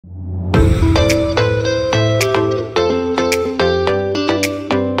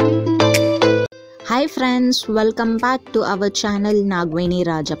Hi friends, welcome back to our channel Nagaveni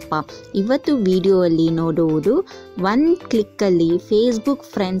Rajappa. ಇವತ್ತು ವಿಡಿಯೋದಲ್ಲಿ ನೋಡುವುದು ಒನ್ ಕ್ಲಿಕ್ ಅಲ್ಲಿ ಫೇಸ್ಬುಕ್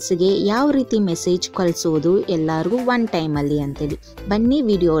ಫ್ರೆಂಡ್ಸ್ ಗೆ ಯಾವ ರೀತಿ ಮೆಸೇಜ್ ಕಳಿಸೋದು ಎಲ್ಲರಿಗೂ ಒನ್ ಟೈಮ್ ಅಲ್ಲಿ ಅಂತೇಳಿ. ಬನ್ನಿ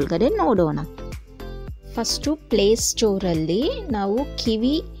ವಿಡಿಯೋ ಒಳಗಡೆ ನೋಡೋಣ. ಫಸ್ಟ್ ಪ್ಲೇ ಸ್ಟೋರ್ ಅಲ್ಲಿ ನಾವು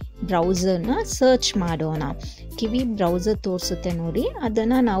ಕಿವಿ ಬ್ರೌಸರ್ ನ ಸರ್ಚ್ ಮಾಡೋಣ. ಕಿವಿ ಬ್ರೌಸರ್ ತೋರಿಸುತ್ತೆ ನೋಡಿ,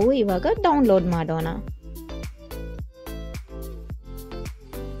 ಅದನ್ನ ನಾವು ಇವಾಗ ಡೌನ್ಲೋಡ್ ಮಾಡೋಣ.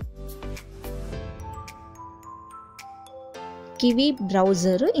 ಕಿವಿ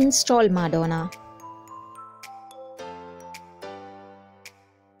ಬ್ರೌಸರ್ ಇನ್ಸ್ಟಾಲ್ ಮಾಡೋಣ.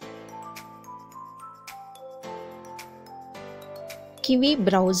 ಕಿವಿ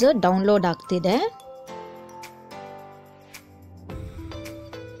ಬ್ರೌಸರ್ ಡೌನ್ಲೋಡ್ ಆಗ್ತಿದೆ.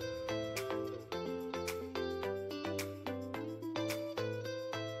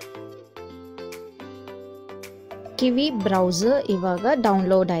 ಕಿವಿ ಬ್ರೌಸರ್ ಇವಾಗ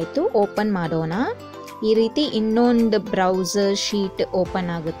ಡೌನ್ಲೋಡ್ ಆಯಿತು. ಓಪನ್ ಮಾಡೋಣ. ಈ ರೀತಿ ಇನ್ನೊಂದು ಬ್ರೌಸರ್ ಶೀಟ್ ಓಪನ್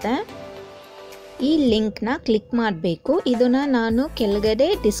ಆಗುತ್ತೆ. ಈ ಲಿಂಕ್ನ ಕ್ಲಿಕ್ ಮಾಡಬೇಕು. ಇದನ್ನು ನಾನು ಕೆಳಗಡೆ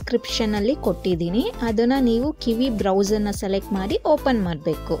ಡಿಸ್ಕ್ರಿಪ್ಷನಲ್ಲಿ ಕೊಟ್ಟಿದ್ದೀನಿ. ಅದನ್ನು ನೀವು ಕಿವಿ ಬ್ರೌಸರ್ನ ಸೆಲೆಕ್ಟ್ ಮಾಡಿ ಓಪನ್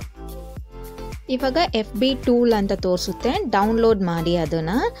ಮಾಡಬೇಕು. ಇವಾಗ FB ಟೂಲ್ ಅಂತ ತೋರಿಸುತ್ತೆ, ಡೌನ್ಲೋಡ್ ಮಾಡಿ.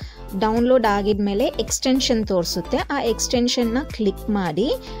 ಅದನ್ನು ಡೌನ್ಲೋಡ್ ಆಗಿದ್ಮೇಲೆ ಎಕ್ಸ್ಟೆನ್ಷನ್ ತೋರಿಸುತ್ತೆ. ಆ ಎಕ್ಸ್ಟೆನ್ಷನ್ನ ಕ್ಲಿಕ್ ಮಾಡಿ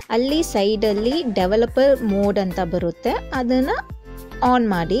ಅಲ್ಲಿ ಸೈಡಲ್ಲಿ ಡೆವಲಪರ್ ಮೋಡ್ ಅಂತ ಬರುತ್ತೆ, ಅದನ್ನು ಆನ್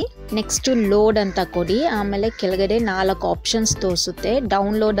ಮಾಡಿ. ನೆಕ್ಸ್ಟ್ ಲೋಡ್ ಅಂತ ಕೊಡಿ. ಆಮೇಲೆ ಕೆಳಗಡೆ 4 ಆಪ್ಷನ್ಸ್ ತೋರಿಸುತ್ತೆ.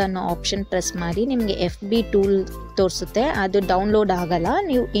 ಡೌನ್ಲೋಡ್ ಅನ್ನೋ ಆಪ್ಷನ್ ಪ್ರೆಸ್ ಮಾಡಿ. ನಿಮಗೆ FB ಟೂಲ್ ತೋರಿಸುತ್ತೆ, ಅದು ಡೌನ್ಲೋಡ್ ಆಗಲ್ಲ.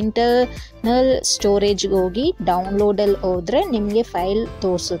 ನೀವು ಇಂಟರ್ನಲ್ ಸ್ಟೋರೇಜ್ಗೆ ಹೋಗಿ ಡೌನ್ಲೋಡಲ್ಲಿ ಹೋದರೆ ನಿಮಗೆ ಫೈಲ್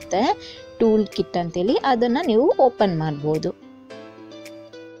ತೋರಿಸುತ್ತೆ, ಟೂಲ್ ಕಿಟ್ ಅಂತೇಳಿ. ಅದನ್ನು ನೀವು ಓಪನ್ ಮಾಡ್ಬೋದು.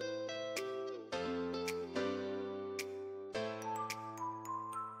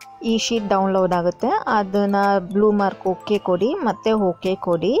 ಈ ಶೀಟ್ ಡೌನ್ಲೋಡ್ ಆಗುತ್ತೆ. ಅದನ್ನು ಬ್ಲೂ ಮಾರ್ಕ್ ಓಕೆ ಕೊಡಿ, ಮತ್ತೆ ಓಕೆ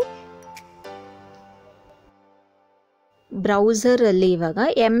ಕೊಡಿ. ಬ್ರೌಸರಲ್ಲಿ ಇವಾಗ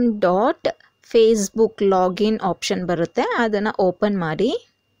m.facebook ಲಾಗಿನ್ ಆಪ್ಷನ್ ಬರುತ್ತೆ, ಅದನ್ನು ಓಪನ್ ಮಾಡಿ.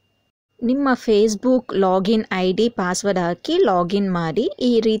 ನಿಮ್ಮ ಫೇಸ್ಬುಕ್ ಲಾಗಿನ್ ID ಪಾಸ್ವರ್ಡ್ ಹಾಕಿ ಲಾಗಿನ್ ಮಾಡಿ. ಈ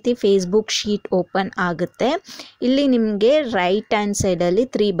ರೀತಿ ಫೇಸ್ಬುಕ್ ಶೀಟ್ ಓಪನ್ ಆಗುತ್ತೆ. ಇಲ್ಲಿ ನಿಮಗೆ ರೈಟ್ ಹ್ಯಾಂಡ್ ಸೈಡಲ್ಲಿ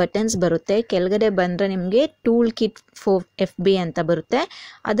 3 ಬಟನ್ಸ್ ಬರುತ್ತೆ. ಕೆಳಗಡೆ ಬಂದರೆ ನಿಮಗೆ ಟೂಲ್ ಕಿಟ್ ಫಾರ್ FB ಅಂತ ಬರುತ್ತೆ,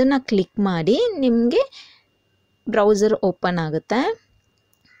 ಅದನ್ನು ಕ್ಲಿಕ್ ಮಾಡಿ. ನಿಮಗೆ ಬ್ರೌಸರ್ ಓಪನ್ ಆಗುತ್ತೆ.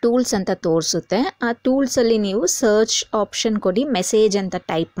 ಟೂಲ್ಸ್ ಅಂತ ತೋರಿಸುತ್ತೆ. ಆ ಟೂಲ್ಸಲ್ಲಿ ನೀವು ಸರ್ಚ್ ಆಪ್ಷನ್ ಕೊಡಿ, ಮೆಸೇಜ್ ಅಂತ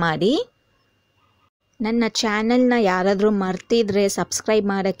ಟೈಪ್ ಮಾಡಿ. ನನ್ನ ಚಾನಲ್ನ ಯಾರಾದರೂ ಮರ್ತಿದ್ರೆ ಸಬ್ಸ್ಕ್ರೈಬ್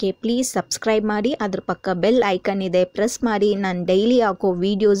ಮಾಡೋಕ್ಕೆ ಪ್ಲೀಸ್ ಸಬ್ಸ್ಕ್ರೈಬ್ ಮಾಡಿ. ಅದ್ರ ಪಕ್ಕ ಬೆಲ್ ಐಕನ್ ಇದೆ, ಪ್ರೆಸ್ ಮಾಡಿ. ನಾನು ಡೈಲಿ ಹಾಕೋ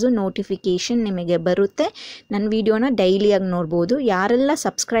ವೀಡಿಯೋಸು ನೋಟಿಫಿಕೇಷನ್ ನಿಮಗೆ ಬರುತ್ತೆ. ನನ್ನ ವೀಡಿಯೋನ ಡೈಲಿಯಾಗಿ ನೋಡ್ಬೋದು. ಯಾರೆಲ್ಲ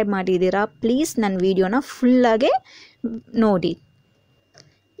ಸಬ್ಸ್ಕ್ರೈಬ್ ಮಾಡಿದ್ದೀರಾ ಪ್ಲೀಸ್ ನನ್ನ ವೀಡಿಯೋನ ಫುಲ್ಲಾಗೆ ನೋಡಿ.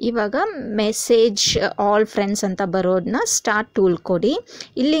 ಇವಾಗ ಮೆಸೇಜ್ ಆಲ್ ಫ್ರೆಂಡ್ಸ್ ಅಂತ ಬರೋದನ್ನ ಸ್ಟಾರ್ಟ್ ಟೂಲ್ ಕೊಡಿ.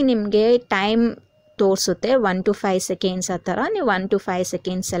 ಇಲ್ಲಿ ನಿಮಗೆ ಟೈಮ್ ತೋರಿಸುತ್ತೆ 1 to 5 ಸೆಕೆಂಡ್ಸ್ ಆ ಥರ. ನೀವು 1 to 5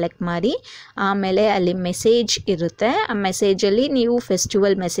 ಸೆಕೆಂಡ್ಸ್ ಸೆಲೆಕ್ಟ್ ಮಾಡಿ. ಆಮೇಲೆ ಅಲ್ಲಿ ಮೆಸೇಜ್ ಇರುತ್ತೆ. ಆ ಮೆಸೇಜಲ್ಲಿ ನೀವು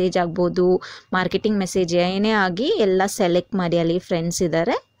ಫೆಸ್ಟಿವಲ್ ಮೆಸೇಜ್ ಆಗ್ಬೋದು, ಮಾರ್ಕೆಟಿಂಗ್ ಮೆಸೇಜ್ ಏನೇ ಆಗಿ ಎಲ್ಲ ಸೆಲೆಕ್ಟ್ ಮಾಡಿ. ಅಲ್ಲಿ ಫ್ರೆಂಡ್ಸ್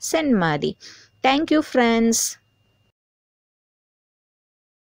ಇದ್ದಾರೆ, ಸೆಂಡ್ ಮಾಡಿ. Thank you friends.